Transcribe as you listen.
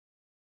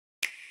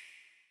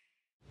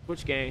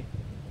Which game?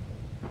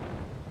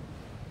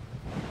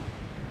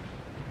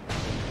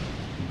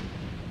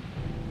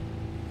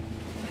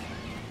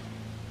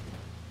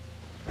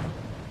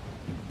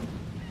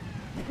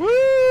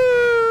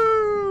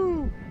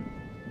 Woo!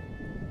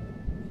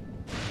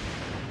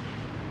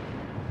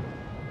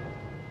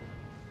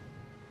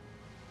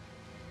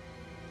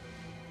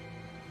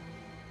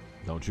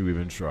 Don't you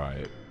even try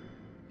it.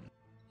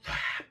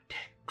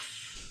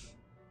 Haptics.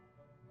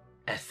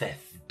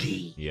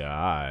 SSD. Yeah,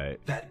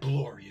 alright. That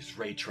glorious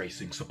ray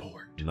tracing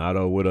support. Not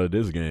with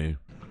this game.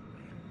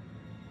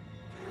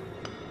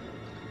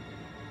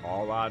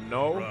 All I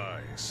know,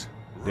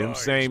 them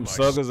same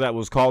suckers that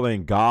was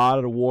calling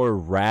God of War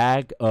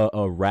Ragnarok,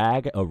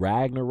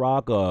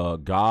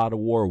 God of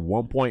War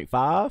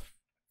 1.5.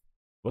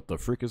 What the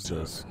frick is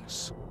this?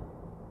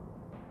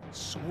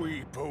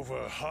 Sweep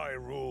over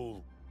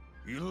Hyrule.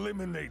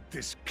 Eliminate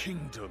this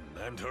kingdom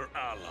and her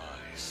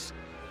allies.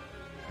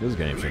 This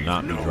game should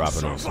not be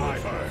dropping on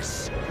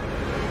Switch.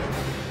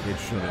 It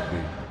shouldn't be.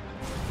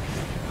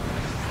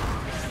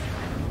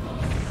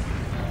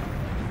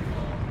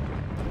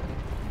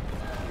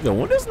 Yo,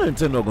 when is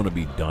Nintendo gonna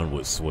be done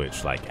with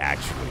Switch? Like,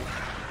 actually,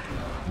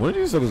 when are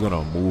these suckers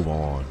gonna move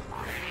on?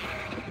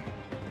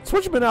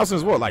 Switch has been out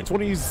since what, like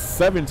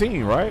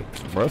 2017, right?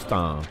 First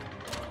time.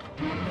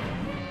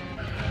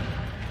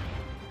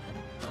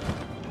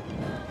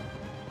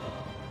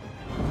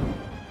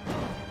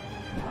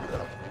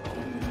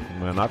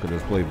 Man, I could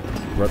just play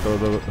Breath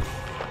of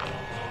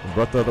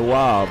the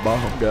Wild,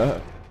 oh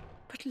God.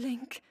 But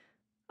Link,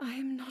 I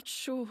am not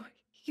sure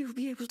you'll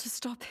be able to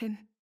stop him.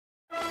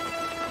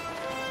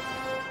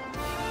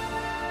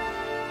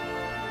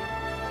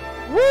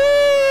 Woo!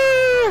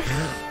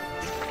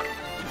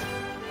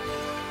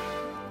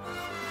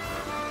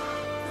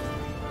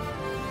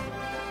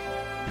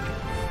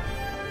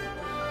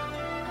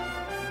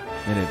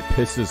 And it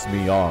pisses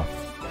me off,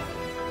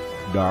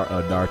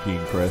 Darky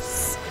and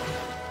Chris.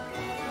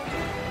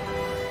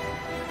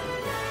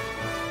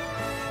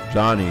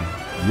 Johnny,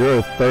 you're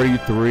a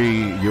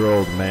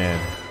 33-year-old man.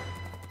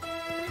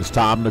 It's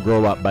time to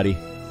grow up, buddy.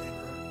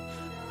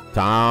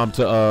 Time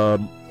to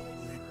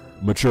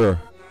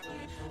mature.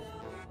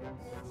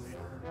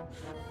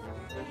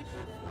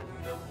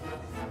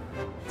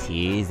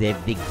 Tears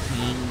of the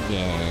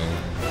Kingdom.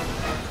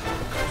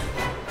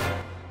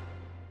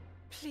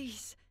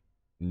 Please.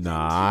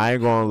 Nah, I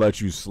ain't gonna let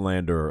you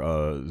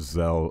slander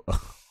Zelda.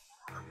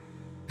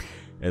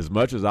 As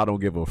much as I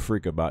don't give a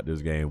freak about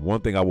this game,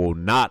 one thing I will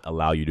not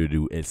allow you to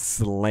do is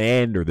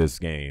slander this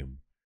game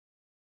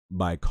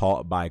by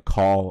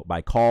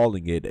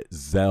calling it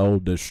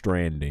Zelda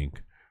Stranding.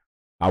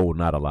 I will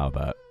not allow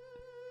that.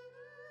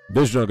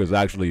 This junk is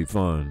actually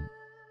fun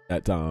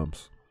at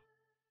times.